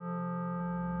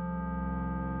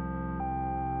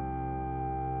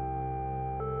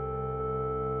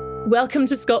Welcome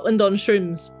to Scotland on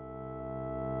Shrooms.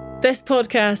 This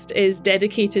podcast is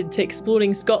dedicated to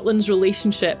exploring Scotland's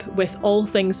relationship with all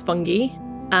things fungi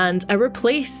and our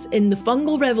place in the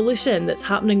fungal revolution that's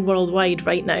happening worldwide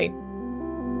right now.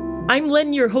 I'm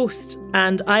Lynn, your host,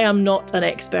 and I am not an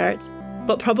expert,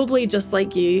 but probably just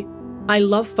like you, I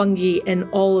love fungi in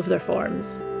all of their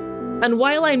forms. And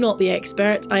while I'm not the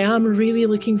expert, I am really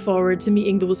looking forward to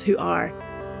meeting those who are.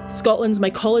 Scotland's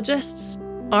mycologists,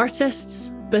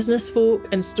 artists, business folk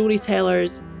and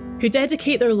storytellers who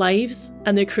dedicate their lives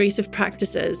and their creative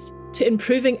practices to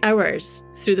improving ours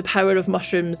through the power of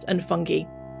mushrooms and fungi.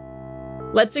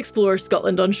 Let's explore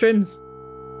Scotland on Shrooms.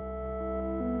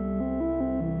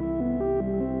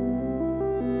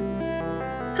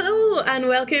 Hello and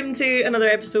welcome to another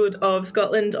episode of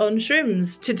Scotland on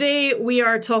Shrooms. Today we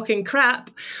are talking crap,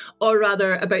 or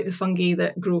rather about the fungi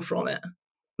that grow from it.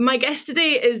 My guest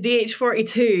today is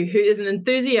DH42, who is an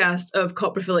enthusiast of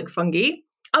coprophilic fungi,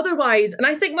 otherwise, and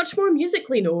I think much more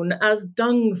musically known as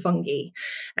Dung fungi.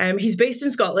 He's based in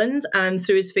Scotland, and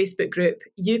through his Facebook group,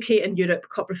 UK and Europe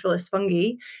Coprophilous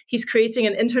Fungi, he's creating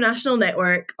an international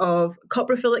network of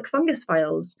coprophilic fungus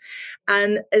files.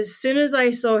 And as soon as I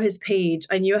saw his page,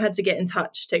 I knew I had to get in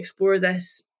touch to explore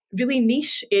this really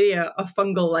niche area of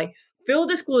fungal life. Full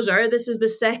disclosure, this is the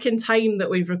second time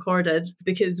that we've recorded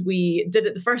because we did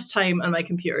it the first time and my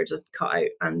computer just cut out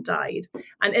and died.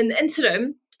 And in the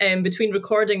interim, between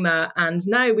recording that and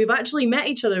now, we've actually met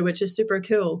each other, which is super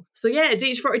cool. So yeah,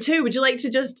 DH42, would you like to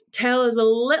just tell us a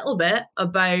little bit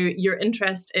about your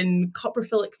interest in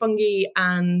coprophilic fungi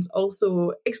and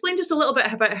also explain just a little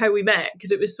bit about how we met?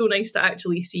 Because it was so nice to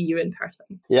actually see you in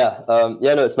person. Yeah, no,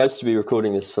 it's nice to be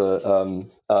recording this for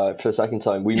a second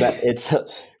time. We met at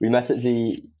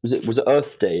the was it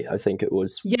Earth Day? I think it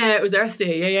was. Yeah, it was Earth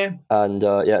Day. Yeah. And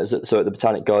so at the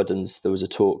Botanic Gardens there was a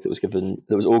talk that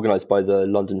was organised by the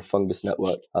London Fungus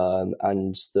Network,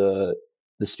 and the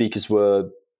speakers were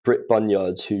Britt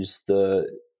Bunyard, he's the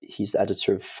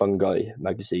editor of Fungi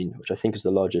magazine, which I think is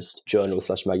the largest journal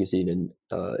 / magazine in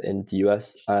the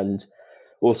US, and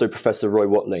also Professor Roy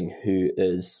Watling,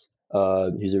 who's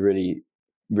a really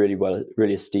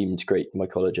esteemed great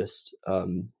mycologist.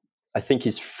 I think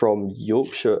he's from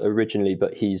Yorkshire originally,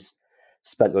 but he's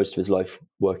spent most of his life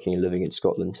working and living in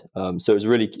Scotland. So it was a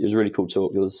really cool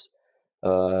talk. There was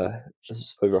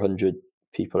over 100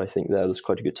 people, I think. There was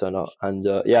quite a good turnout,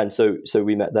 and so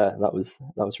we met there, and that was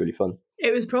really fun.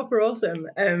 It was proper awesome,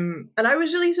 and I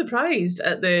was really surprised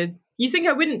at the. You think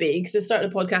I wouldn't be because I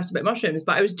started a podcast about mushrooms,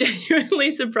 but I was genuinely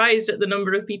surprised at the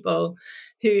number of people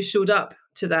who showed up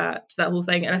to that whole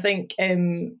thing. And I think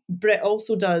Britt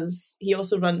also runs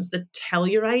the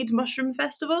Telluride Mushroom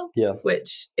Festival,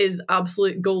 which is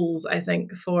absolute goals, I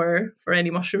think, for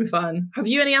any mushroom fan. Have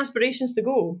you any aspirations to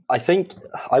go? I think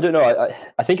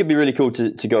it'd be really cool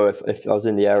to go if I was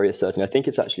in the area, certainly. I think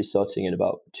it's actually starting in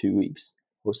about 2 weeks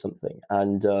or something.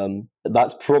 And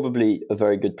that's probably a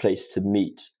very good place to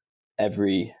meet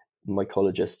every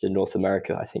mycologist in North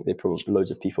America. I think loads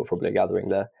of people probably are gathering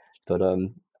there, but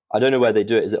I don't know where they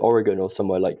do it. Is it Oregon or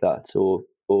somewhere like that, or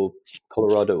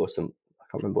Colorado or some? I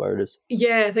can't remember where it is.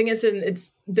 Yeah, I think it's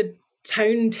the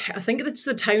town. I think it's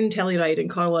the town Telluride in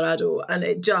Colorado, and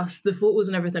the photos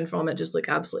and everything from it just look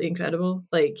absolutely incredible.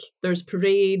 Like there's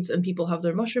parades and people have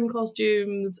their mushroom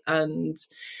costumes, and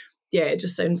yeah, it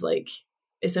sounds like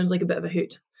a bit of a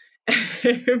hoot.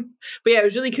 But yeah, it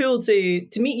was really cool to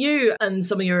meet you and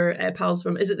some of your pals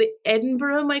from. Is it the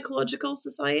Edinburgh Mycological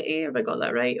Society? Have I got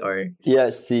that right? Or yeah,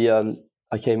 it's the.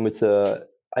 I came with the.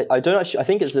 I don't actually. I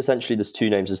think it's essentially there's two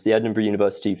names. It's the Edinburgh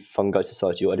University Fungi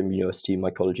Society or Edinburgh University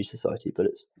Mycology Society, but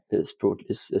it's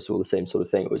all the same sort of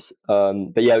thing. It was.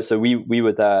 But yeah, so we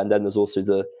were there, and then there's also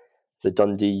the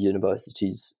Dundee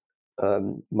University's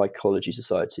Mycology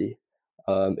Society.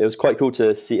 It was quite cool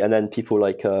to see, and then people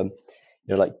like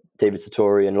like David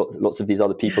Satori and lots of these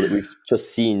other people that we've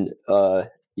just seen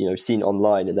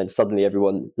online, and then suddenly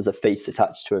there's a face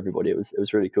attached to everybody. It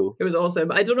was really cool. It was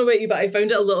awesome. I don't know about you, but I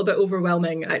found it a little bit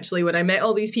overwhelming actually when I met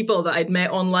all these people that I'd met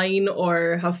online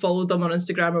or have followed them on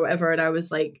Instagram or whatever, and I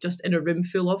was like just in a room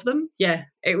full of them. Yeah,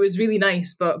 it was really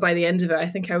nice, but by the end of it, I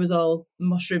think I was all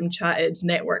mushroom chatted,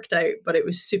 networked out, but it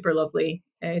was super lovely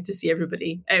to see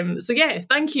everybody. So yeah,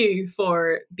 thank you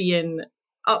for being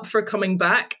up for coming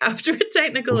back after a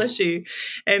technical issue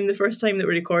the first time that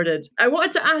we recorded. I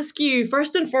wanted to ask you,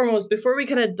 first and foremost, before we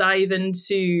kind of dive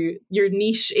into your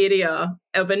niche area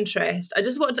of interest, I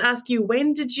just wanted to ask you,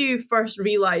 when did you first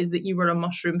realise that you were a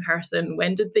mushroom person?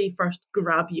 When did they first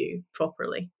grab you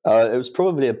properly? It was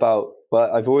probably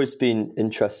I've always been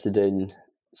interested in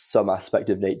some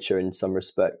aspect of nature in some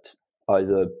respect,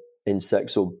 either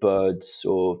insects or birds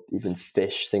or even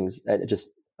fish, things, and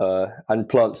and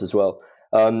plants as well.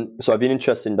 So I've been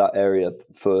interested in that area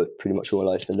for pretty much all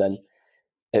my life. And then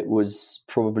it was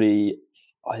probably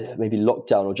maybe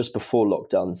lockdown or just before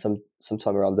lockdown,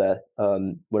 sometime around there,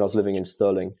 when I was living in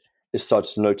Stirling. I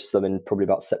started to notice them in probably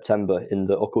about September in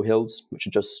the Ochil Hills, which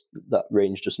are just that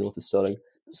range just north of Stirling.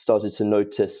 Started to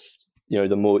notice,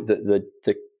 the more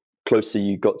the closer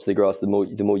you got to the grass, the more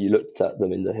you looked at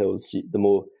them in the hills, the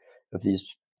more of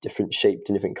these different shaped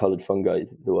and different coloured fungi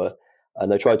there were.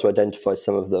 And I tried to identify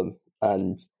some of them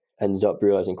and ended up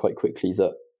realizing quite quickly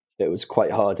that it was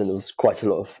quite hard and there was quite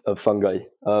a lot of fungi.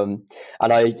 And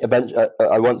I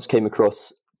once came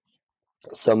across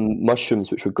some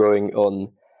mushrooms which were growing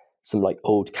on some like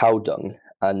old cow dung,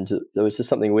 and there was just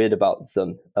something weird about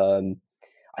them.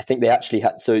 I think they actually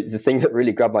had. So the thing that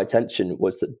really grabbed my attention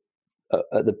was that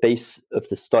at the base of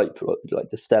the stipe, like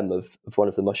the stem of one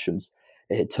of the mushrooms,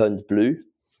 it had turned blue,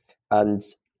 and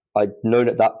I'd known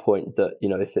at that point that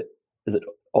that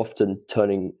often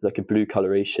turning like a blue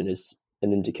coloration is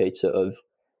an indicator of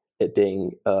it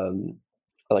being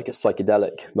like a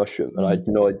psychedelic mushroom, and I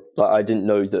didn't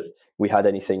know that we had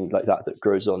anything like that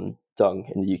grows on dung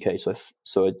in the UK.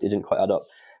 So it didn't quite add up.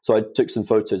 So I took some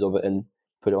photos of it and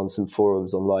put it on some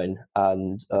forums online,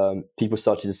 and people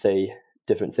started to say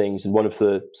different things. And one of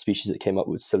the species that came up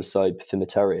was psilocybin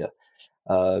fimitaria.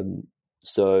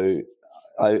 So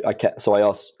I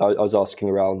was asking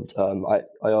around. I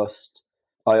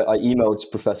emailed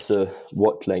Professor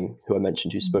Watling, who I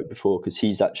mentioned, who spoke before, because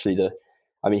he's actually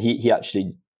he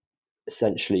actually,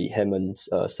 essentially, him and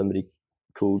somebody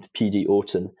called PD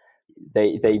Orton,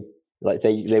 they were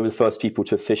the first people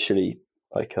to officially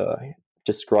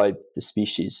describe the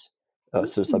species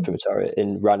psilocybin fimitaria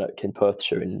in Rannoch in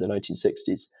Perthshire in the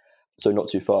 1960s. So not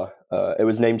too far. It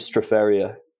was named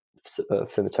Stropharia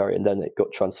fimitaria, and then it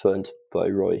got transferred by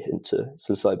Roy into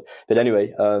psilocybin. But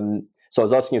anyway, so I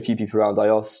was asking a few people around.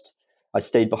 I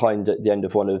stayed behind at the end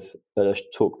of one of a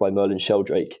talk by Merlin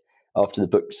Sheldrake after the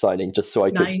book signing, just so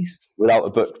I could, without a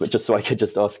book, but just so I could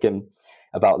just ask him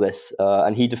about this.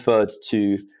 And he deferred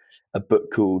to a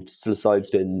book called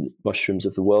Psilocybin Mushrooms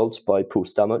of the World by Paul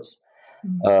Stamets,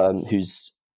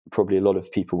 who's probably a lot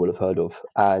of people will have heard of.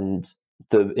 And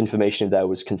the information there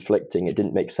was conflicting. It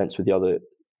didn't make sense with the other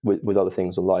with other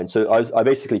things online. So I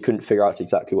basically couldn't figure out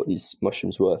exactly what these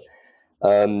mushrooms were.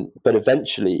 But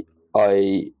eventually,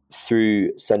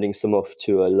 through sending some off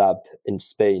to a lab in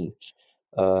Spain,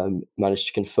 managed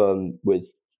to confirm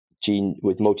with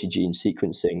multi-gene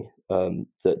sequencing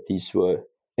that these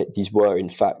were in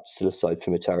fact psilocybin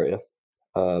fimitaria,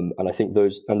 and I think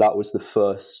that was the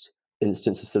first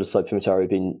instance of psilocybin fimitaria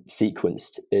being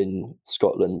sequenced in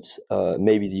Scotland,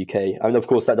 maybe the UK. I mean, of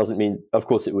course, that doesn't mean. Of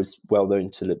course, it was well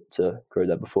known to grow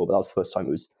there before, but that was the first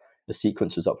time a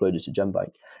sequence was uploaded to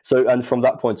GenBank. So, and from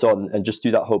that point on, and just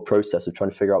through that whole process of trying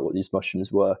to figure out what these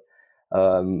mushrooms were,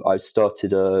 I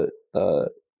started a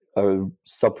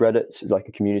subreddit, like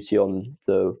a community on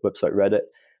the website Reddit,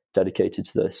 dedicated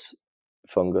to this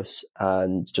fungus,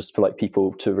 and just for like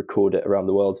people to record it around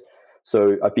the world.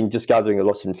 So I've been just gathering a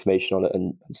lot of information on it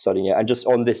and studying it. And just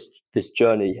on this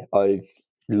journey, I've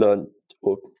learned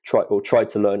or tried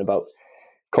to learn about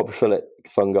coprophilic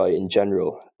fungi in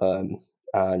general.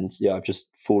 And yeah, I've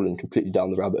just fallen completely down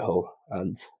the rabbit hole.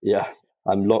 And yeah,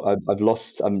 I've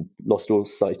lost all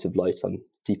sight of light. I'm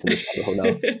deep in this rabbit hole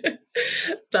now.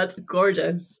 That's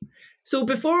gorgeous. So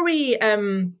before we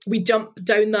jump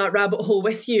down that rabbit hole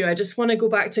with you, I just want to go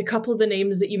back to a couple of the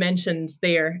names that you mentioned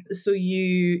there. So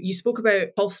you spoke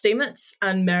about Paul Stamets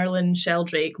and Merlin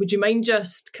Sheldrake. Would you mind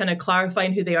just kind of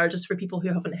clarifying who they are, just for people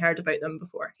who haven't heard about them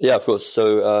before? Yeah, of course.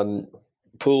 So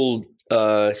Paul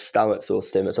Stamets, or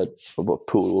Stamets, what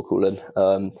Paul will call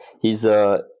him. He's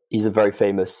a very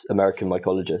famous American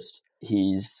mycologist.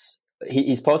 He's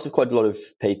part of quite a lot of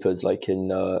papers. Like I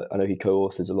know he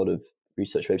co-authors a lot of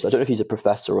research papers. I don't know if he's a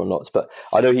professor or not, but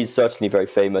I know he's certainly very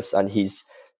famous, and he's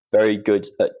very good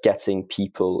at getting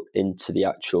people into the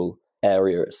actual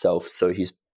area itself. So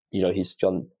he's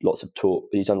done lots of talk.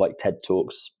 He's done like TED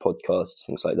Talks, podcasts,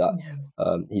 things like that.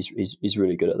 Yeah. He's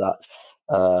really good at that.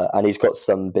 And he's got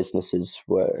some businesses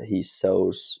where he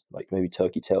sells like maybe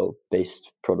turkey tail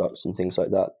based products and things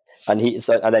like that. And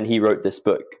then he wrote this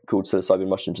book called Psilocybin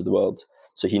Mushrooms of the World.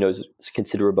 So he knows a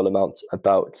considerable amount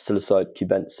about Psilocybe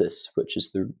cubensis, which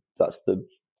is that's the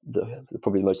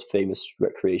probably the most famous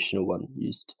recreational one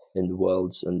used in the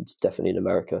world, and definitely in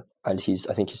America. And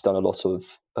I think he's done a lot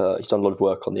of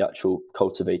work on the actual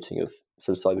cultivating of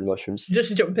psilocybin mushrooms. Just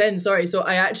to jump in, sorry. So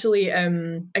I actually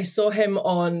I saw him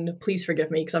on, please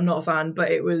forgive me because I'm not a fan,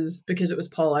 but it was because it was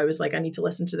Paul. I was like, I need to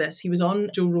listen to this. He was on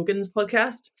Joe Rogan's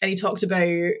podcast and he talked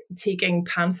about taking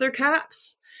panther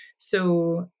caps.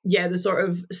 So yeah, the sort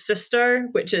of sister,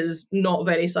 which is not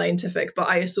very scientific, but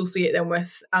I associate them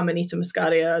with Amanita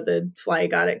muscaria, the fly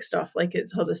agaric stuff. Like it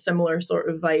has a similar sort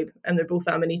of vibe, and they're both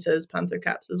Amanitas, panther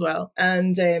caps as well.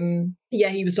 And yeah,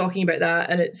 he was talking about that,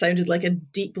 and it sounded like a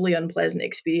deeply unpleasant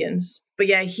experience. But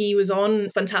yeah, he was on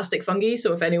Fantastic Fungi.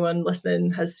 So if anyone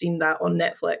listening has seen that on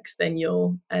Netflix, then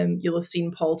you'll have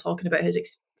seen Paul talking about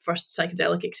his first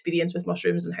psychedelic experience with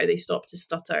mushrooms and how they stopped his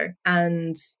stutter.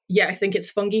 And yeah, I think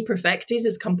it's Fungi Perfectis,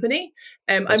 his company.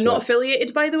 I'm not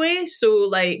affiliated, by the way. So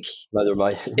like, neither am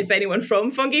I. If anyone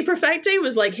from Fungi Perfecti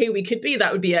was like, hey, we could be,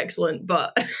 that would be excellent.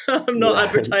 But I'm not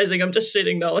advertising, I'm just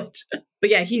sharing knowledge.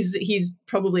 But yeah, he's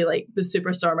probably like the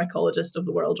superstar mycologist of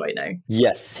the world right now.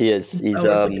 Yes, he is. He's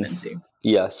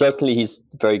yeah, certainly he's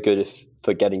very good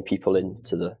for getting people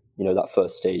into the that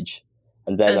first stage.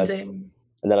 And then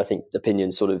I think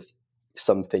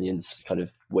some opinions kind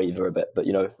of waver a bit, but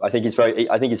I think he's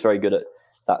very good at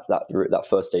that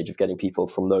first stage of getting people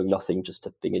from knowing nothing just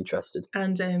to being interested.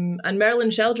 And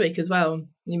Merlin Sheldrake as well.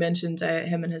 You mentioned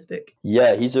him in his book.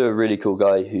 Yeah, he's a really cool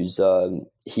guy. Who's I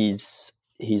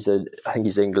think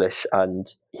he's English, and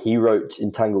he wrote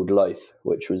Entangled Life,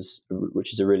 which is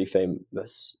a really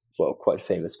quite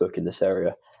famous book in this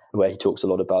area, where he talks a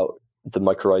lot about the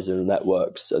mycorrhizal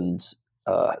networks and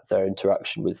their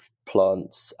interaction with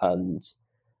plants and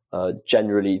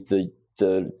generally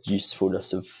the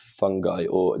usefulness of fungi,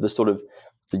 or the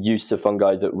use of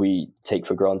fungi that we take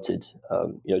for granted,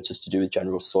 just to do with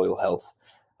general soil health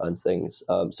and things.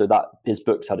 So that his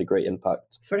books had a great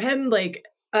impact. For him, like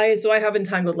I have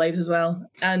Entangled Lives as well.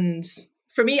 And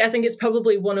for me, I think it's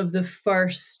probably one of the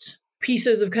first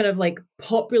pieces of kind of like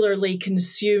popularly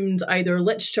consumed either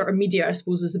literature or media, I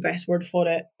suppose is the best word for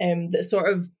it, that sort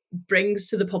of brings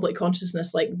to the public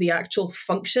consciousness like the actual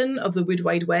function of the Wood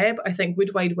Wide Web. I think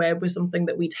Wood Wide Web was something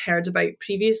that we'd heard about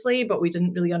previously, but we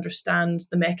didn't really understand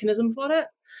the mechanism for it.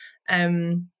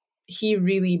 He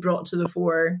really brought to the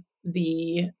fore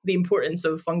the importance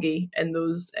of fungi in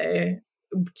those to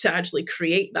actually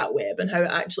create that web and how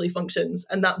it actually functions.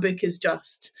 And that book is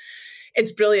just,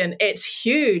 it's brilliant. It's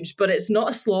huge, but it's not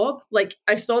a slog. Like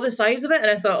I saw the size of it and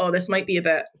I thought, oh, this might be a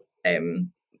bit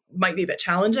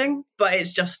challenging, but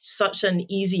it's just such an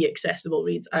easy, accessible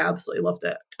read. I absolutely loved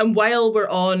it. And while we're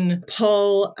on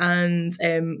Paul and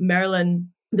Merlin,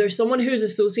 there's someone who's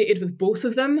associated with both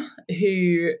of them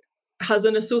who has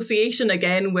an association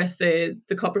again with the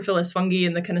coprophilous fungi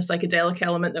and the kind of psychedelic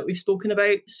element that we've spoken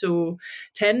about. So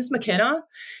Terence McKenna,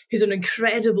 who's an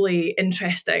incredibly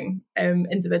interesting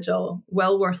individual,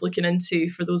 well worth looking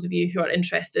into for those of you who are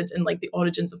interested in like the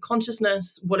origins of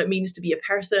consciousness, what it means to be a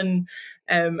person,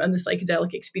 and the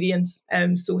psychedelic experience.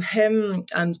 So him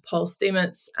and Paul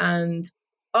Stamets and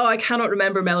I cannot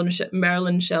remember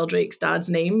Merlin Sheldrake's dad's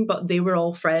name, but they were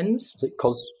all friends. Is it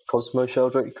Cosmo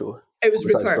Sheldrake or? It was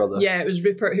Rupert. Yeah, it was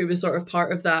Rupert who was sort of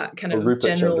part of that kind of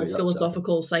general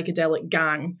philosophical psychedelic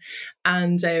gang.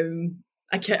 And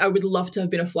I would love to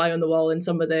have been a fly on the wall in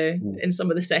some of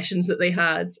the sessions that they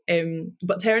had.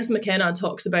 But Terence McKenna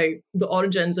talks about the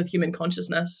origins of human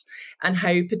consciousness and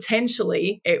how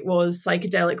potentially it was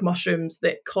psychedelic mushrooms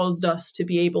that caused us to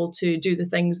be able to do the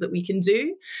things that we can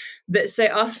do that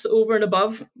set us over and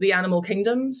above the animal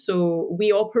kingdom. So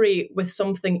we operate with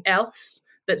something else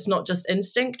that's not just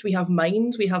instinct. We have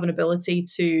mind, we have an ability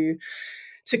to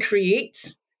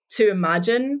create, to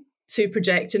imagine, to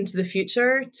project into the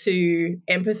future, to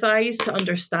empathize, to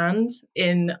understand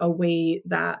in a way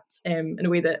that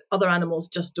other animals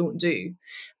just don't do.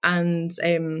 And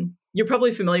you're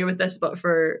probably familiar with this, but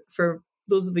for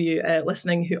those of you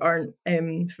listening who aren't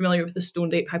familiar with the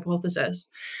stoned ape hypothesis,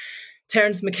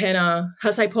 Terence McKenna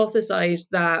has hypothesized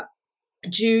that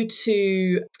due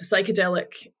to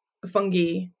psychedelic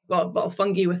fungi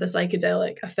with a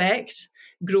psychedelic effect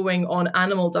growing on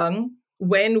animal dung,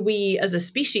 when we as a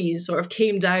species sort of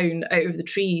came down out of the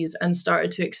trees and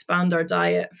started to expand our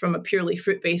diet from a purely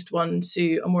fruit-based one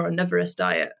to a more omnivorous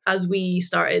diet, as we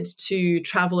started to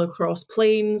travel across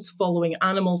plains following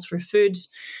animals for food,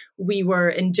 we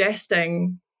were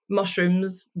ingesting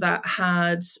mushrooms that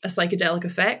had a psychedelic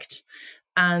effect.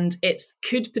 And it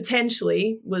could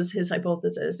potentially, was his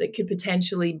hypothesis, it could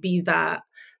potentially be that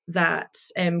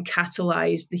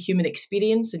catalyzed the human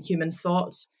experience and human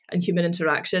thought and human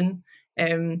interaction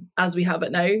as we have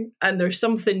it now. And there's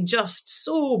something just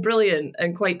so brilliant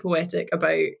and quite poetic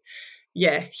about,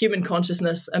 human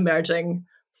consciousness emerging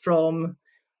from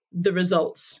the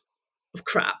results of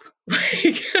crap.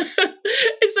 Like,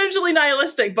 essentially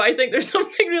nihilistic, but I think there's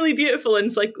something really beautiful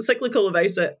and cyclical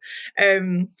about it.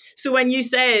 So when you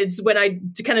said, when I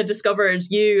kind of discovered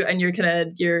you and your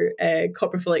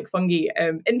coprophilic fungi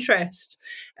interest,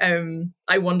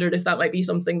 I wondered if that might be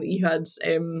something that you had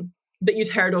that you'd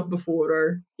heard of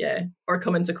before, or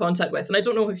come into contact with. And I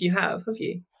don't know if you have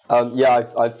you?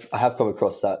 I have come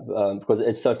across that because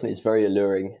it's very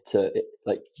alluring to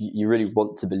like you really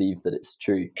want to believe that it's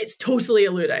true. It's totally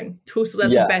alluring. Totally,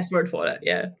 that's the best word for it.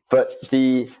 Yeah. But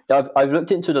I've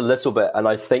looked into it a little bit, and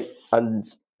I think, and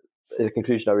the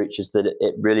conclusion I reach is that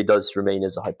it really does remain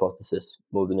as a hypothesis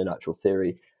more than an actual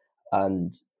theory.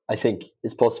 And I think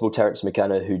it's possible Terence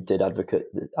McKenna, who did advocate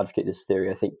this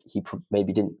theory, I think he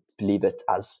maybe didn't believe it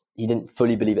he didn't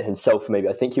fully believe it himself. Maybe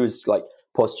I think he was like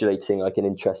postulating like an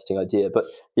interesting idea, but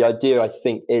the idea I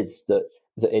think is that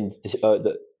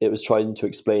it was trying to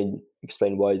explain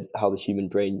how the human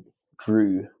brain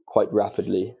grew quite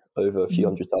rapidly over a few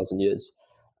 100,000 years,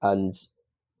 and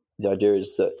the idea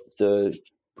is that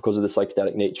because of the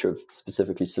psychedelic nature of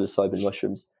specifically psilocybin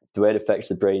mushrooms, the way it affects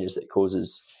the brain is it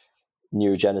causes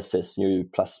neurogenesis,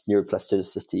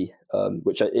 neuroplasticity,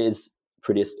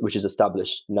 which is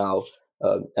established now,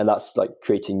 and that's like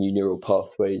creating new neural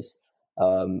pathways,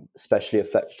 especially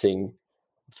affecting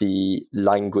the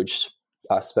language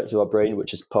aspect of our brain,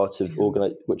 which is part of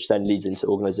which then leads into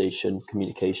organization,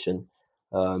 communication.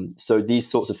 So these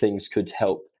sorts of things could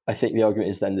help. I think the argument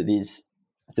is then that these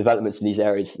developments in these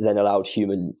areas then allowed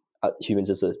humans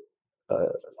as a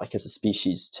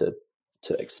species to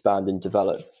expand and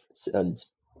develop and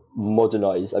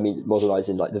modernize. I mean, modernize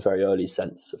in like the very early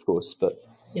sense, of course, but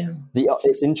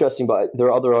it's interesting. But there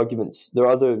are other arguments. There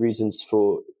are other reasons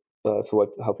for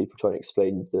how people try to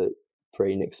explain the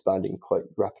brain expanding quite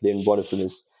rapidly, and one of them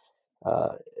is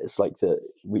it's like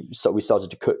we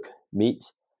started to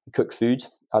cook food,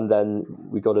 and then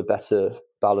we got a better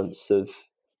balance of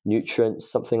nutrients,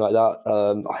 something like that.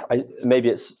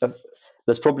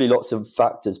 There's probably lots of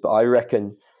factors, but I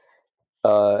reckon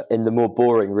in the more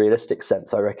boring, realistic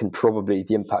sense, I reckon probably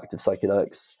the impact of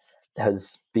psychedelics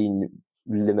has been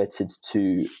limited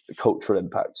to cultural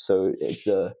impact. So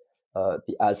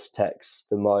the Aztecs,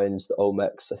 the Mayans, the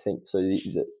Olmecs, I think, so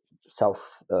the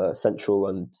South Central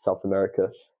and South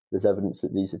America, there's evidence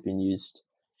that these have been used,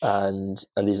 and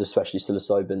these are especially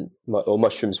psilocybin or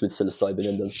mushrooms with psilocybin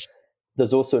in them.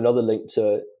 There's also another link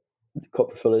to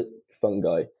coprophilic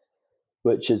fungi,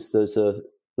 which is there's a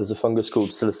fungus called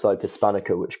Psilocybe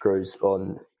hispanica, which grows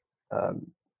on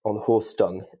horse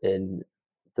dung in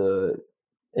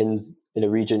a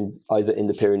region either in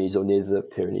the Pyrenees or near the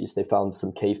Pyrenees. They found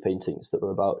some cave paintings that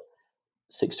were about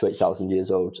 6,000 to 8,000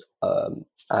 years old,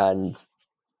 and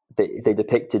they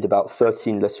depicted about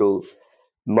 13 little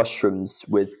mushrooms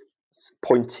with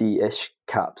pointy-ish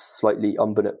caps, slightly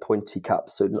umbonate pointy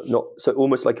caps, so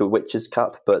almost like a witch's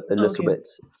cap, but a little bit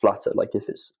flatter, like if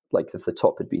the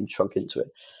top had been shrunk into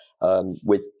it,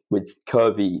 with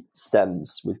curvy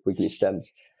stems, with wiggly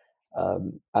stems,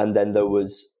 and then there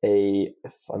was if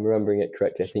I'm remembering it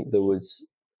correctly, I think there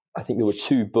were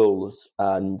two bulls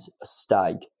and a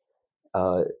stag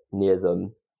near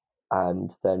them,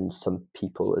 and then some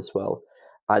people as well,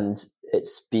 and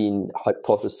it's been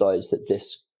hypothesized that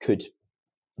this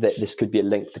could be a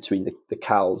link between the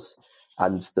cows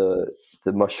and the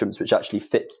mushrooms, which actually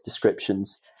fits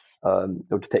descriptions or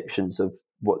depictions of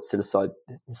what Psilocybe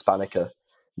hispanica,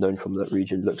 known from that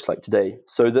region, looks like today.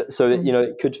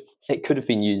 It could have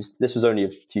been used. This was only a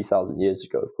few thousand years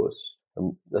ago, of course.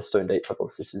 The stone date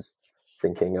hypothesis is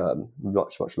thinking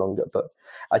much longer. But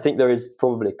I think there is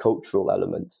probably a cultural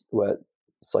element where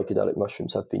psychedelic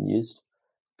mushrooms have been used,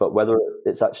 but whether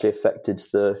it's actually affected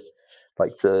our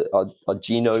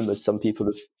genome, as some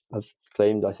people have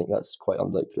claimed, I think that's quite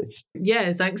unlikely.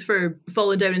 Yeah, thanks for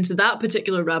falling down into that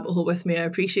particular rabbit hole with me. I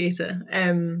appreciate it.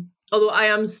 Although I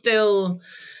am still,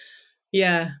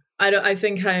 I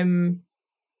think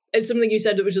it's something you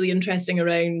said that was really interesting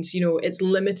around, it's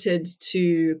limited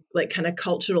to like kind of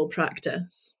cultural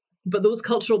practice. But those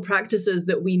cultural practices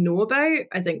that we know about,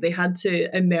 I think they had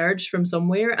to emerge from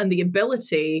somewhere, and the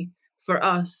ability for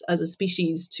us as a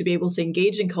species to be able to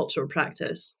engage in cultural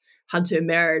practice had to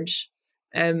emerge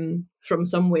from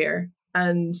somewhere.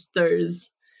 And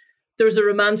there's a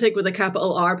romantic with a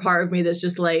capital R part of me that's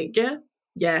just like,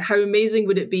 how amazing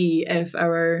would it be if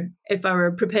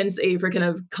our propensity for kind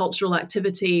of cultural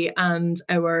activity and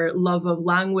our love of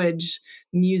language,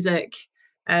 music,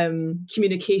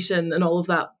 communication, and all of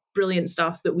that brilliant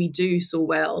stuff that we do so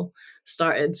well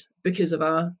started because of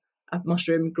a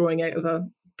mushroom growing out of a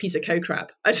piece of cow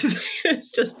crap.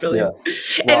 It's just brilliant.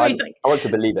 No, Everything. I want to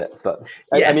believe it, but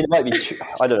Yeah. I mean, it might be true.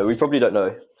 I don't know. We probably don't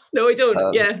know. No, I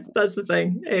don't. Yeah, that's the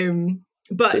thing.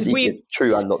 But So it's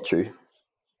true and not true.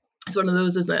 It's one of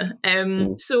those, isn't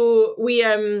it? So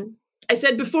I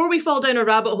said before we fall down a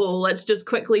rabbit hole, let's just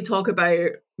quickly talk about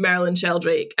Marilyn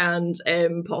Sheldrake and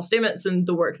Paul Stamets and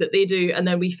the work that they do, and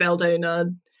then we fell down a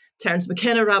Terence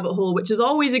McKenna rabbit hole, which is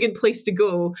always a good place to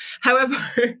go. However,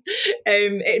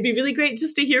 it'd be really great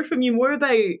just to hear from you more about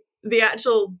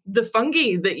the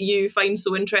fungi that you find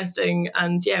so interesting,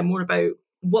 and more about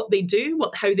what they do,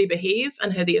 how they behave,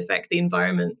 and how they affect the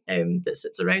environment that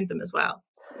sits around them as well.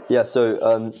 Yeah,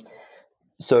 so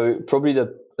probably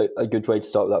a good way to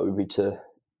start with that would be to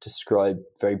describe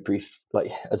very brief,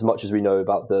 like as much as we know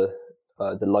about the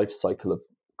life cycle of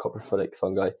coprophilic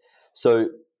fungi. So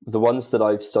the ones that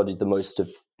I've studied the most have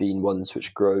been ones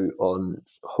which grow on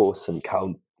horse and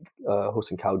cow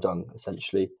dung,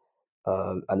 essentially,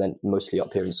 and then mostly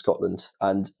up here in Scotland.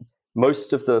 And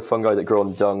most of the fungi that grow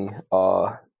on dung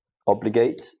are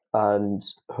obligate and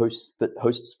host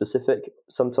specific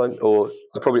sometimes, or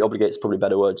probably obligate is probably a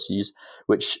better word to use,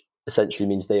 which essentially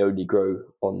means they only grow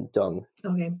on dung.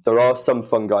 Okay. There are some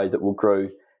fungi that will grow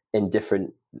in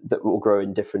different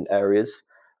areas,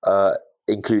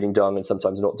 including dung and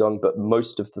sometimes not dung, but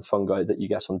most of the fungi that you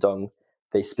get on dung,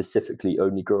 they specifically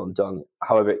only grow on dung.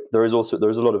 However, there is a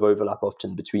lot of overlap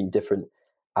often between different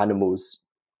animals,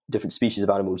 different species of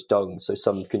animals' dung. So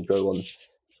some can grow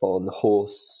on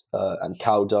horse and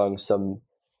cow dung. Some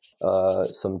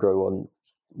grow on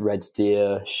red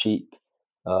deer, sheep,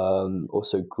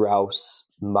 also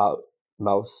grouse,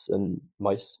 mouse and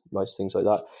mice, things like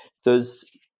that.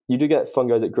 You do get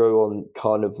fungi that grow on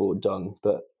carnivore dung,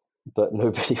 but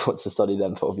nobody wants to study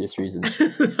them for obvious reasons.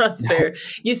 That's fair.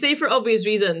 You say for obvious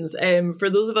reasons. For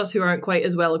those of us who aren't quite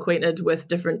as well acquainted with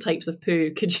different types of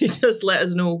poo, could you just let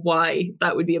us know why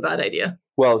that would be a bad idea?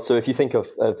 Well, so if you think of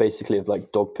basically of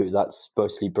like dog poo, that's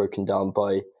mostly broken down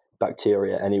by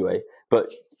bacteria anyway.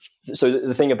 But so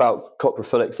the thing about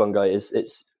coprophilic fungi is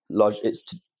it's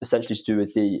essentially to do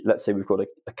with let's say we've got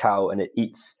a cow and it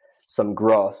eats some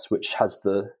grass which has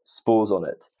the spores on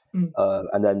it.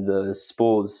 And then the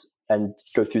spores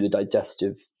go through the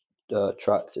digestive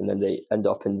tract, and then they end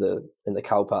up in the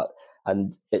cow pat,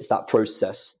 and it's that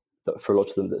process that for a lot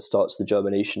of them that starts the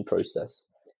germination process.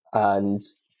 And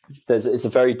it's a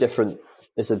very different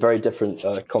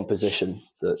composition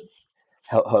that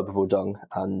herbivore dung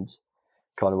and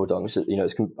carnivore dung. So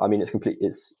it's complete.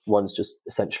 One's just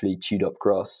essentially chewed up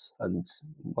grass, and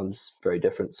one's very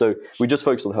different. So we just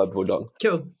focus on herbivore dung.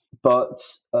 Cool. But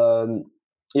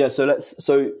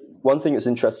so one thing that's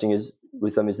interesting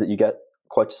with them is that you get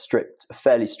quite a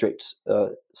fairly strict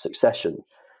succession,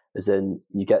 as in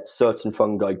you get certain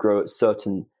fungi grow at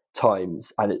certain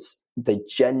times, and they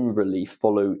generally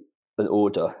follow an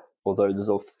order, although there's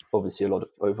obviously a lot of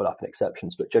overlap and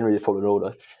exceptions, but generally they follow an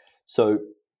order. So,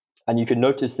 and you can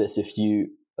notice this if you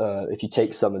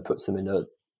take some and put some in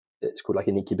it's called like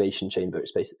an incubation chamber.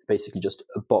 It's basically just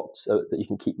a box that you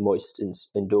can keep moist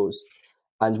indoors.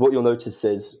 And what you'll notice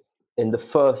is in the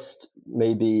first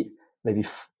maybe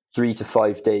 3 to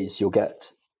 5 days, you'll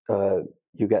get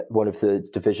one of the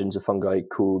divisions of fungi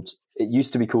it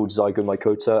used to be called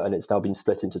zygomycota, and it's now been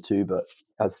split into two, but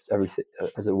as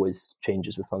always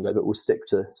changes with fungi, but we'll stick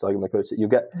to zygomycota. You'll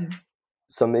get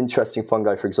some interesting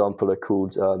fungi, for example, are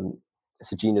called,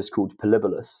 it's a genus called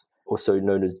Polybolus, also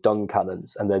known as dung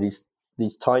cannons. And they're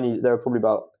these tiny, they're probably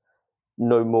about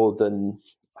no more than,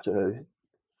 I don't know,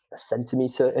 a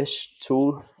centimeter-ish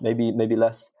tall, maybe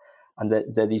less. And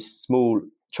they're these small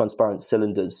transparent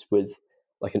cylinders with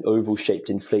like an oval-shaped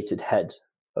inflated head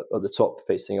at the top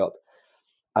facing up.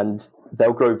 And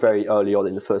they'll grow very early on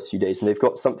in the first few days. And they've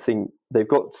got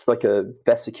like a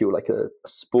vesicule, like a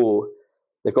spore.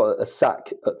 They've got a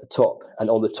sac at the top. And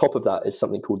on the top of that is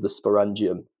something called the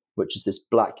sporangium, which is this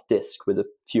black disc with a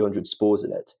few hundred spores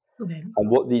in it. Okay. And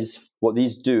what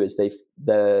these do is they've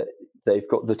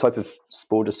got the type of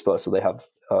spore dispersal they have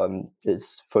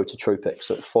is phototropic,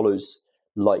 so it follows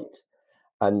light.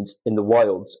 And in the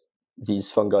wild,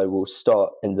 these fungi will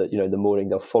start in the morning.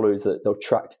 They'll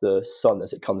track the sun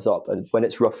as it comes up, and when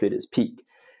it's roughly at its peak,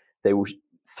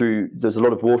 there's a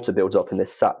lot of water builds up in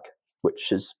this sac,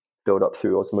 which is built up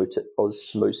through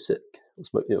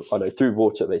through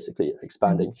water, basically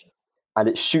expanding, and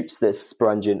it shoots this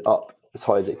sporangium up as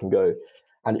high as it can go,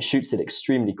 and it shoots it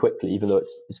extremely quickly, even though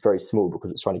it's very small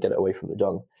because it's trying to get it away from the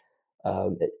dung.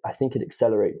 I think it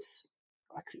accelerates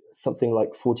something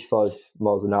like 45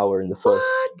 miles an hour in the first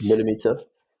millimeter.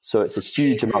 So it's a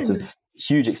huge amount of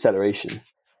huge acceleration.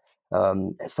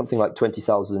 It's something like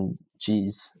 20,000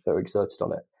 Gs that are exerted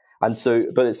on it. And so,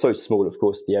 but it's so small, of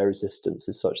course, the air resistance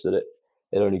is such that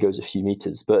it only goes a few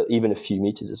meters, but even a few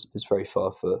meters is very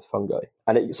far for fungi.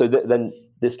 And then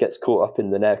this gets caught up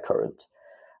in the air current,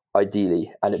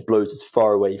 ideally, and it blows as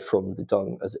far away from the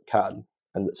dung as it can.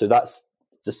 And so that's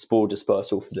the spore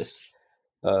dispersal for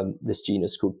this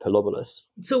genus called Pilobolus.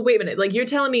 So wait a minute, like you're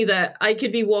telling me that I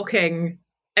could be walking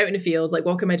out in a field, like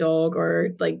walking my dog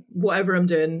or like whatever I'm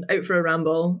doing, out for a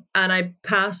ramble, and I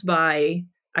pass by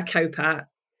a cowpat,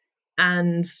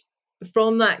 and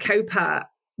from that cowpat,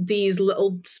 these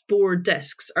little spore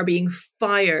discs are being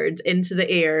fired into the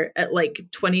air at like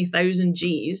 20,000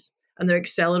 Gs, and they're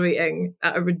accelerating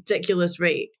at a ridiculous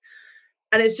rate.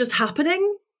 And it's just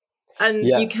happening. And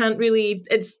you can't really,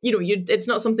 it's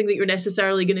not something that you're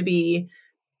necessarily going to be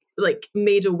like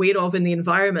made aware of in the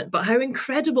environment. But how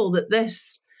incredible that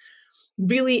this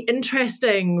really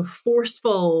interesting,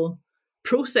 forceful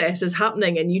process is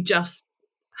happening and you just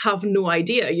have no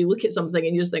idea. You look at something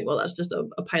and you just think, well, that's just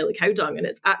a pile of cow dung, and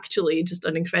it's actually just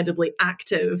an incredibly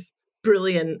active,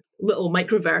 brilliant little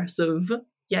microverse of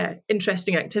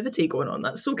interesting activity going on.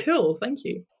 That's so cool. Thank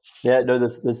you. Yeah, no,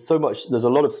 there's so much. There's a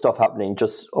lot of stuff happening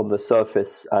just on the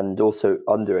surface and also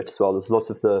under it as well. There's lots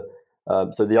of the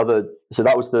so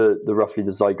that was the roughly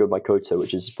the zygomycota,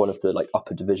 which is one of the like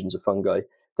upper divisions of fungi.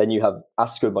 Then you have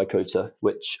ascomycota,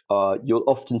 which you'll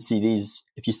often see these.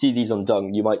 If you see these on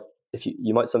dung, you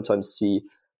might sometimes see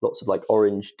lots of like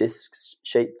orange discs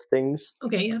shaped things.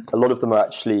 Okay, yeah. A lot of them are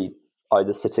actually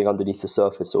either sitting underneath the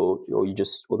surface or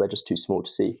they're just too small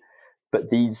to see. But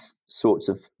these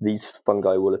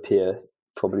fungi will appear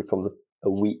probably from a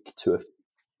week to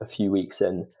a few weeks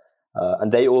in,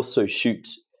 and they also shoot.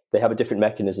 They have a different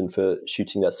mechanism for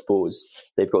shooting their spores.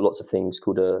 They've got lots of things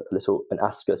called an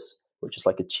ascus, which is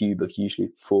like a tube of usually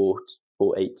 4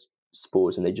 or 8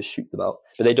 spores, and they just shoot them out.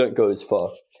 But they don't go as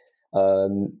far.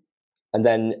 And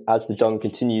then as the dung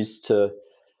continues to,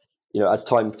 as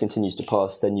time continues to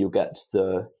pass, then you'll get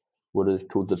what are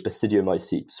called the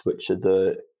basidiomycetes, which are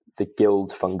the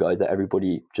gilled fungi that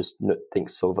everybody just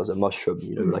thinks of as a mushroom.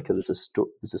 Like there's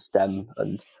a stem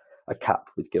and a cap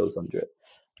with gills under it.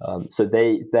 So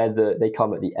they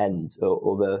come at the end,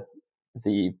 or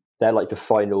they're like the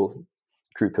final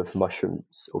group of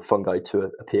mushrooms or fungi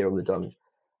to appear on the dung.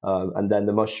 And then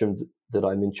the mushroom that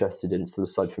I'm interested in,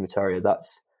 psilocybin frumentaria,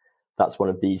 that's one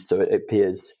of these. So it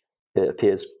appears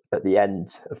at the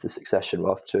end of the succession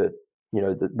after,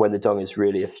 when the dung is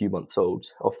really a few months old,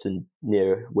 often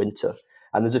near winter.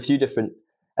 And there's a few different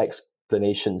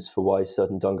explanations for why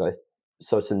certain fungi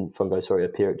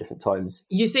appear at different times.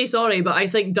 You say sorry, but I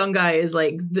think fungi is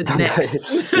like the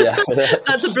next. Yeah.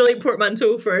 That's a brilliant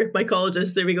portmanteau for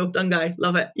mycologists. There we go, fungi.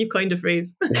 Love it. You've coined a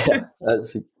phrase.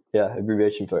 That's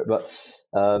abbreviation for it. But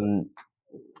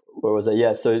where was I?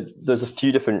 Yeah, so there's a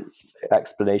few different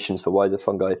explanations for why the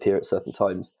fungi appear at certain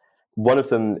times. One of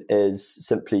them is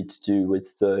simply to do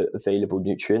with the available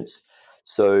nutrients.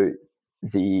 So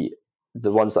the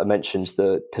ones that I mentioned,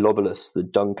 the Pilobolus, the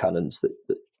dung cannons that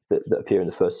appear in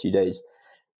the first few days,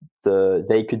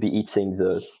 they could be eating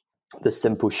the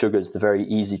simple sugars, the very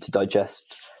easy to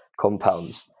digest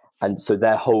compounds. And so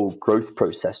their whole growth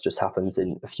process just happens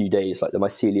in a few days. Like the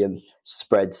mycelium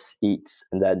spreads, eats,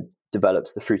 and then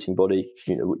develops the fruiting body.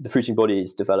 The fruiting body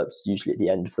is developed usually at the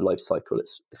end of the life cycle.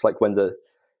 It's like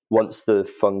once the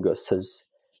fungus has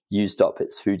used up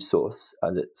its food source,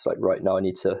 and it's like, right now I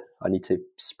need to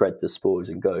spread the spores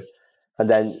and go. And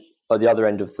then at the other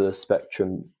end of the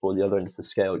spectrum, or the other end of the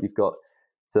scale, you've got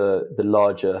the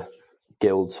larger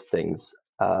gilled things,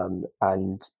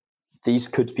 and these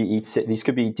could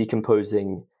be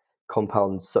decomposing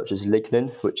compounds such as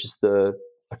lignin, which is a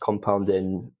compound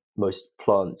in most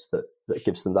plants that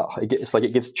gives them that. It's like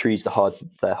it gives trees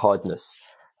their hardness.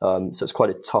 So it's quite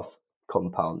a tough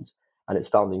compound, and it's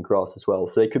found in grass as well.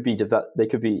 So they could be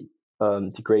degrading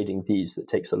these. That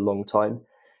takes a long time.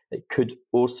 It could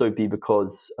also be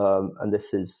because, and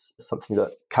this is something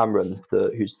that Cameron,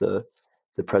 who's the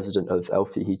president of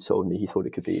Elfi, he told me he thought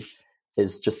it could be,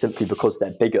 is just simply because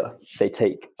they're bigger. They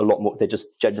take a lot more. They're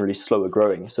just generally slower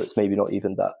growing. So it's maybe not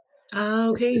even that.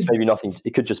 Okay. It's maybe nothing.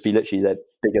 It could just be literally that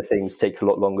bigger things take a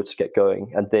lot longer to get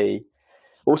going. And they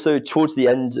also, towards the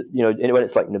end, when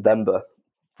it's like November,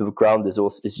 the ground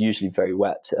is usually very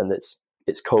wet, and it's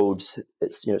cold.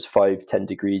 It's 5-10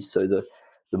 degrees, so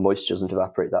the moisture doesn't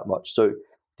evaporate that much. So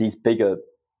these bigger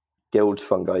gilled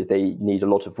fungi, they need a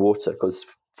lot of water, because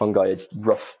fungi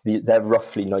they're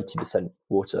roughly 90%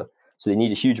 water. So they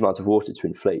need a huge amount of water to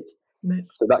inflate. Right.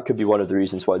 So that could be one of the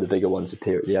reasons why the bigger ones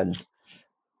appear at the end.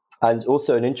 And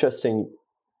also an interesting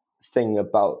thing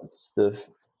about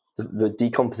the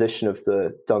decomposition of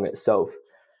the dung itself.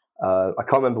 I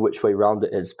can't remember which way round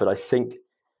it is, but I think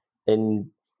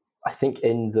in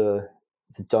the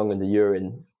dung and the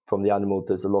urine from the animal,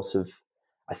 there's a lot of,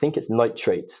 I think it's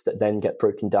nitrates that then get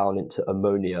broken down into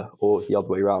ammonia, or the other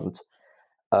way around.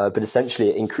 But essentially,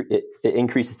 it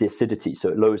increases the acidity, so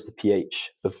it lowers the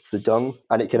pH of the dung,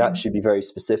 and it can actually be very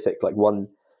specific. Like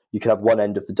you could have one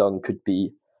end of the dung could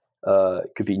be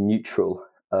neutral,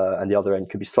 and the other end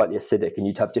could be slightly acidic, and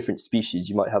you'd have different species.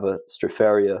 You might have a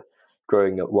Stropharia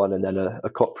growing at one, and then a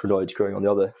coprinoid growing on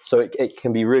the other. So it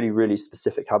can be really, really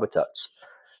specific habitats.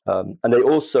 And they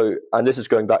also, and this is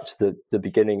going back to the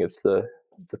beginning of the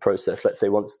process. Let's say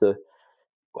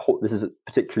this is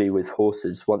particularly with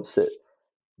horses. Once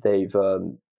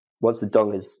the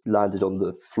dung has landed on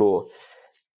the floor,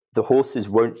 the horses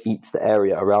won't eat the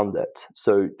area around it.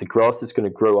 So the grass is going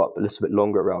to grow up a little bit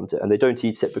longer around it. And they don't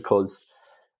eat it because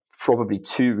probably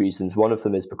two reasons. One of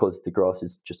them is because the grass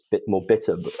is just a bit more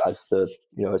bitter, but as it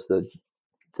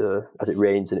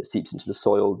rains and it seeps into the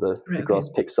soil, the grass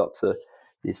picks up the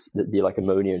like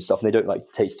ammonia and stuff, and they don't like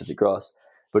the taste of the grass.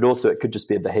 But also it could just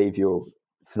be a behavioral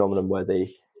phenomenon where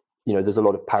there's a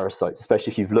lot of parasites,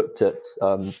 especially if you've looked at,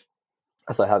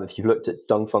 as I have, if you've looked at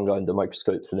dung fungi under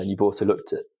microscopes, and then you've also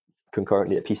looked at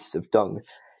concurrently at pieces of dung,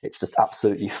 it's just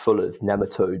absolutely full of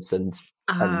nematodes and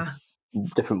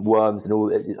different worms and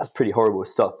all. It's pretty horrible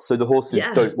stuff. So the horses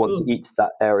don't want to eat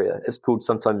that area. It's called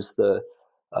sometimes the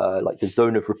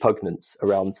zone of repugnance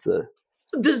around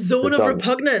the zone of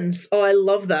repugnance. Oh, I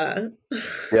love that.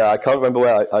 Yeah, I can't remember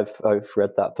where I've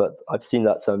read that, but I've seen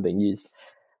that term being used.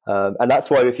 And that's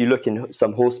why if you look in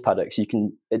some horse paddocks, you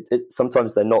can.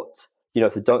 Sometimes they're not.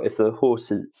 If the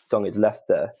horse's dung is left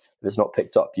there, if it's not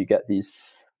picked up, you get these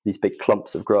big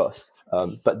clumps of grass.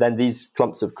 But then these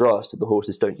clumps of grass that the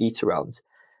horses don't eat around,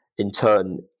 in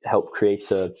turn, help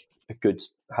create a good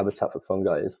habitat for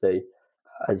fungi as they,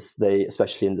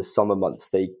 especially in the summer months,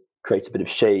 they create a bit of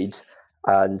shade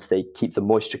and they keep the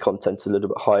moisture content a little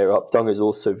bit higher up. Dung is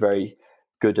also very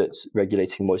good at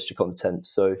regulating moisture content.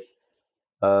 So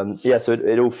so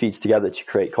it all feeds together to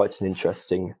create quite an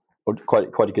interesting, or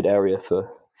quite a good area for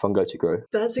fungi to grow.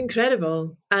 That's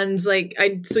incredible. And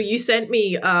so you sent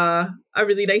me a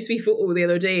really nice wee photo the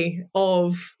other day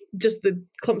of just the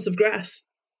clumps of grass.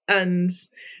 And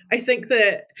I think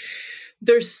that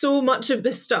there's so much of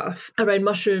this stuff around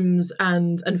mushrooms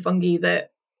and fungi that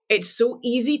it's so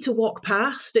easy to walk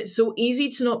past. It's so easy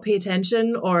to not pay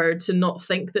attention or to not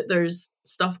think that there's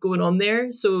stuff going on there.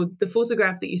 So the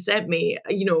photograph that you sent me,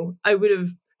 I would have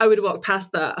walked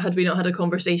past that had we not had a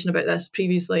conversation about this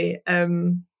previously,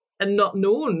 and not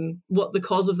known what the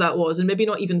cause of that was, and maybe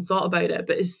not even thought about it.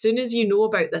 But as soon as you know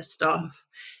about this stuff,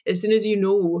 as soon as you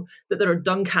know that there are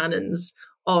dung cannons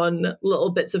on little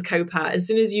bits of cowpat, as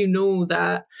soon as you know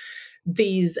that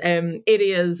these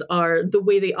areas are the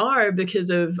way they are because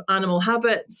of animal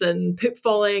habits and poop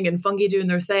falling and fungi doing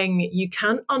their thing, you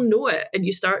can't unknow it, and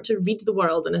you start to read the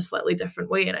world in a slightly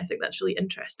different way. And I think that's really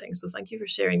interesting. So thank you for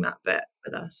sharing that bit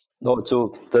with us. Not at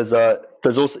all. There's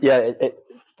also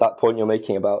that point you're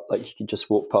making about like you can just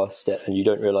walk past it and you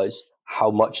don't realize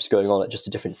how much is going on at just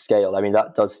a different scale. I mean, I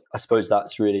suppose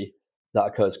that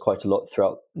occurs quite a lot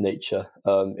throughout nature.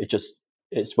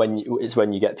 It's when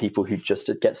you get people who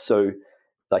just get so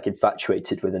like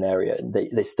infatuated with an area, and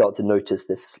they start to notice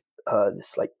this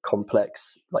like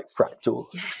complex, like fractal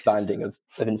expanding of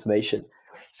information.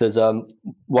 There's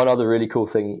one other really cool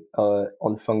thing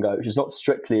on fungi, which is not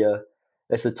strictly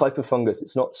it's a type of fungus.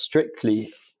 It's not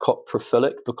strictly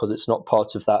coprophilic because it's not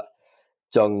part of that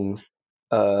dung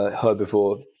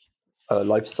herbivore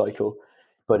life cycle,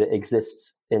 but it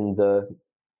exists in the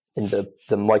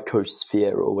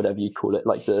mycosphere, or whatever you call it,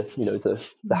 like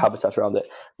the habitat around it.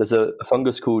 There's a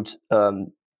fungus called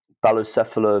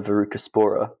Balocephala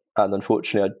verrucospora, and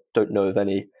unfortunately I don't know of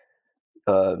any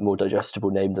more digestible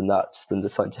name than the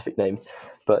scientific name,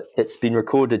 but it's been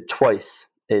recorded twice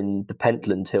in the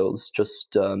Pentland Hills,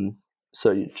 the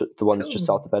ones just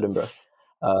south of Edinburgh,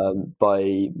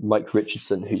 by Mike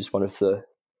Richardson, who's one of the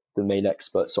main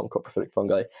experts on coprophilic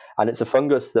fungi. And it's a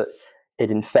fungus that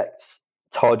it infects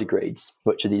tardigrades,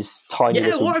 which are these tiny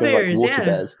little water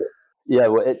bears.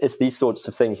 It's these sorts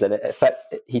of things. And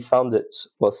he's found it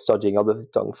while studying other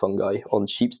dung fungi on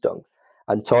sheep's dung,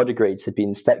 and tardigrades had been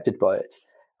infected by it.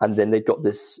 And then they got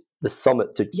the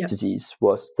summit disease,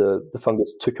 whilst the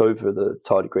fungus took over the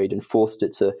tardigrade and forced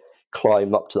it to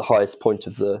climb up to the highest point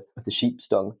of the sheep's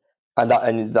dung.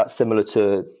 And that's similar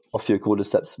to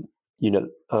Ophiocordyceps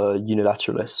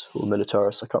unilateralis or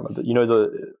militaris. I can't remember.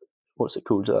 What's it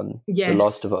called? The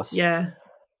Last of Us. Yeah.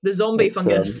 The zombie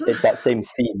fungus. It's that same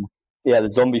theme. Yeah,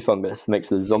 the zombie fungus makes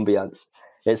the zombie ants.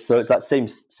 It's that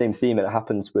same theme, and it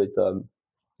happens with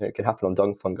it can happen on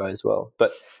dung fungi as well.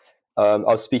 But I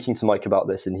was speaking to Mike about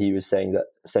this, and he was saying that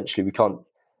essentially you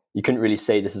couldn't really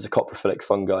say this is a coprophilic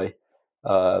fungi,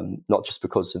 not just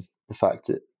because of the fact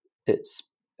that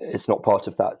it's not part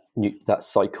of that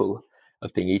cycle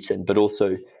of being eaten, but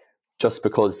also just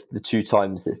because the two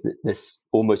times this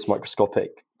almost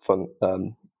microscopic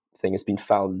thing has been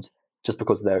found, just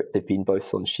because they've been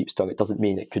both on sheep's dung, it doesn't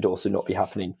mean it could also not be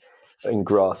happening in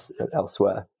grass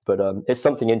elsewhere. But it's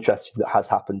something interesting that has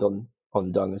happened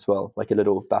on dung as well, like a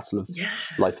little battle of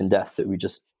life and death that we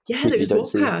just they just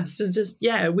walk past and just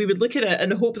we would look at it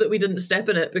and hope that we didn't step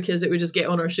in it because it would just get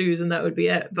on our shoes and that would be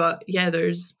it. But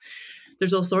there's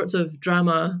all sorts of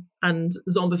drama and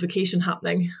zombification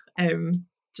happening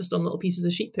just on little pieces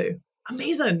of sheep poo.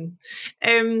 Amazing.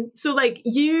 So like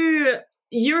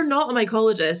you're not a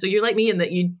mycologist, so you're like me in that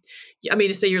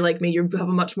to say you're like me, you have a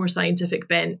much more scientific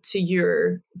bent to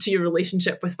your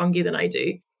relationship with fungi than I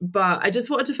do. But I just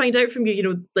wanted to find out from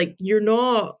you, like you're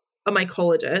not a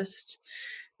mycologist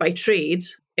by trade,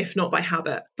 if not by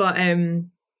habit. But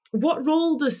what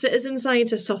role does citizen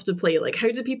scientists have to play? Like, how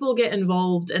do people get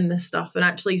involved in this stuff and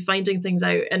actually finding things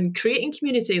out and creating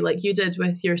community like you did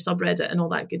with your subreddit and all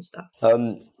that good stuff?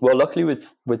 Well, luckily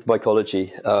with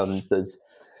mycology,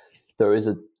 there is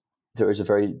a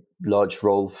very large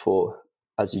role for,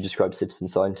 as you described, citizen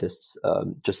scientists,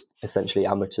 just essentially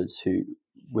amateurs who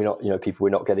we're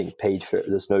not getting paid for it.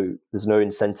 There's no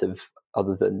incentive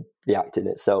other than the act in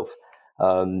itself.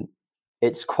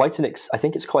 It's quite I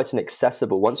think it's quite an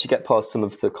accessible, once you get past some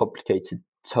of the complicated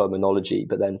terminology,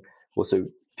 but then also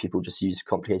people just use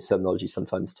complicated terminology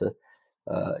sometimes to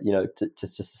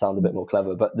sound a bit more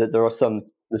clever. But there's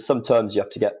some terms you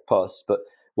have to get past. But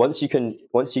once you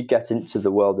get into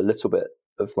the world a little bit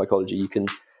of mycology,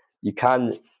 you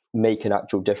can make an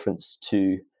actual difference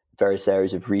to various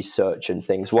areas of research and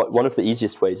things. One of the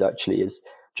easiest ways actually is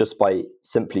just by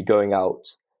simply going out,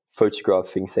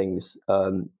 photographing things,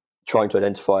 trying to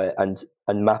identify it and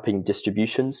mapping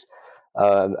distributions.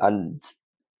 And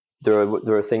there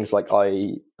are things like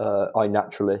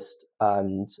iNaturalist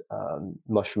and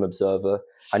Mushroom Observer,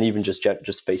 and even just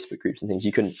Facebook groups and things.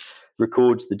 You can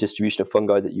record the distribution of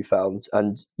fungi that you found,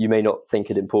 and you may not think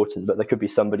it important, but there could be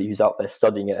somebody who's out there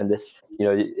studying it, and this,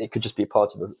 it could just be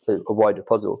part of a wider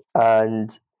puzzle. And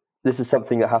this is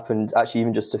something that happened actually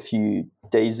even just a few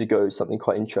days ago. Something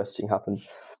quite interesting happened.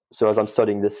 So as I'm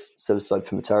studying this psilocybin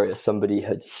fumitaria, somebody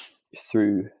had,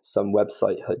 through some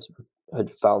website,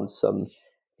 had found some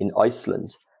in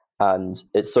Iceland, and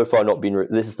it's so far not been.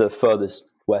 This is the furthest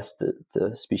west that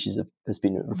the species has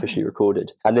been officially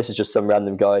recorded, and this is just some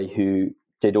random guy who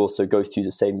did also go through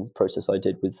the same process I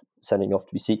did with sending off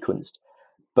to be sequenced.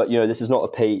 But this is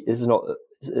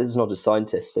not a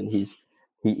scientist, and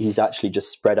he's actually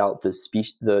just spread out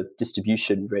the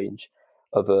distribution range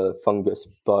of a fungus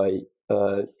by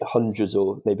hundreds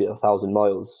or maybe 1,000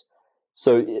 miles.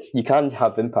 So you can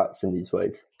have impacts in these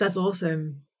ways. That's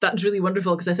awesome. That's really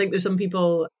wonderful, because I think there's some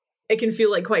people, it can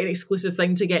feel like quite an exclusive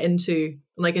thing to get into.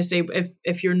 And like I say,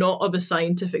 if you're not of a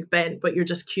scientific bent, but you're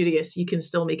just curious, you can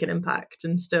still make an impact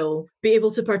and still be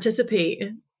able to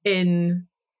participate in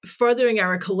furthering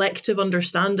our collective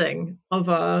understanding of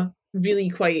a really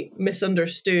quite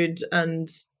misunderstood and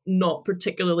not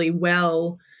particularly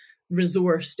well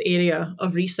resourced area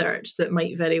of research that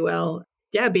might very well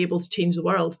be able to change the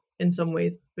world in some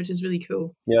ways, which is really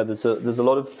cool. Yeah, there's a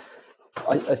lot of,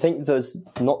 I think there's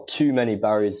not too many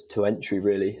barriers to entry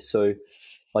really. So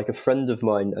like a friend of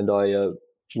mine and I are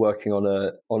working on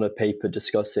a paper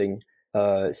discussing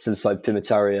psilocybin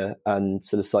fumitaria and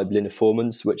psilocybin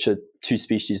liniformans, which are two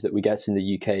species that we get in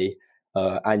the UK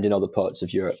and in other parts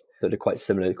of Europe that are quite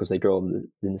similar because they grow in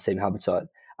the same habitat.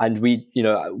 And we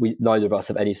neither of us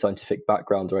have any scientific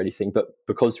background or anything, but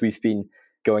because we've been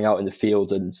going out in the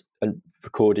field and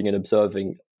recording and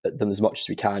observing them as much as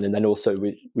we can, and then also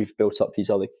we've built up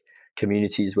these other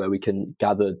communities where we can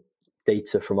gather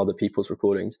data from other people's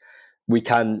recordings, we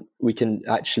can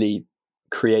actually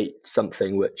create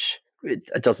something which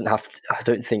it doesn't have to, I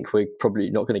don't think we're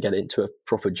probably not going to get it into a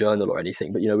proper journal or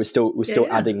anything, but we're still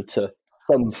adding to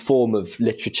some form of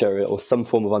literature or some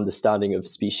form of understanding of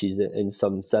species in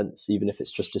some sense, even if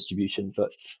it's just distribution.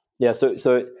 But yeah, so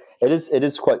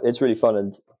it's really fun,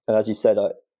 and as you said,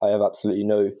 I have absolutely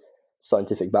no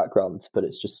scientific background, but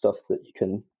it's just stuff that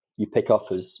you pick up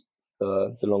as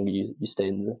the longer you stay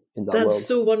in that world. That's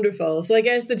so wonderful. So I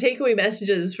guess the takeaway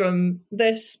messages from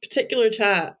this particular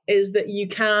chat is that you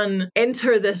can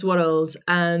enter this world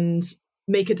and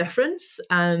make a difference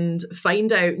and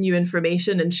find out new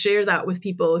information and share that with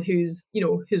people whose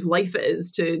life it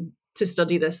is to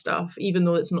study this stuff, even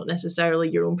though it's not necessarily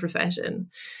your own profession.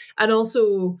 And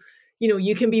also,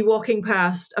 you can be walking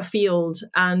past a field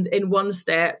and in one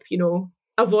step,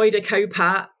 avoid a cow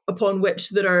pat upon which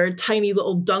there are tiny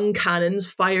little dung cannons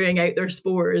firing out their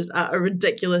spores at a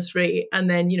ridiculous rate, and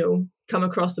then, come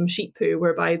across some sheep poo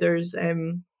whereby there's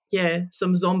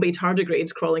some zombie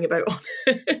tardigrades crawling about on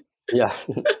it. Yeah.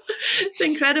 It's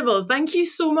incredible. Thank you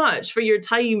so much for your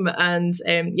time and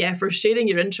for sharing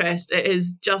your interest. It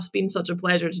has just been such a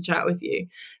pleasure to chat with you.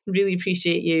 Really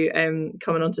appreciate you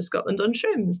coming on to Scotland on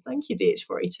Shrooms. Thank you,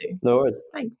 DH42. No worries.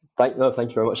 Thanks. Thank you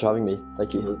very much for having me.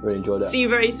 Thank you. Really enjoyed it. See you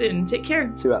very soon. Take care.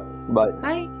 See you. Bye.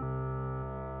 Bye.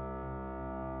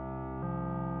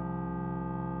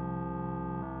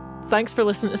 Thanks for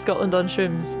listening to Scotland on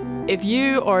Shrooms. If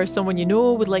you or someone you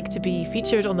know would like to be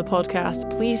featured on the podcast,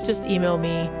 please just email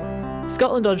me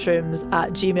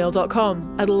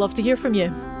scotlandonshrooms@gmail.com. I'd love to hear from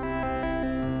you.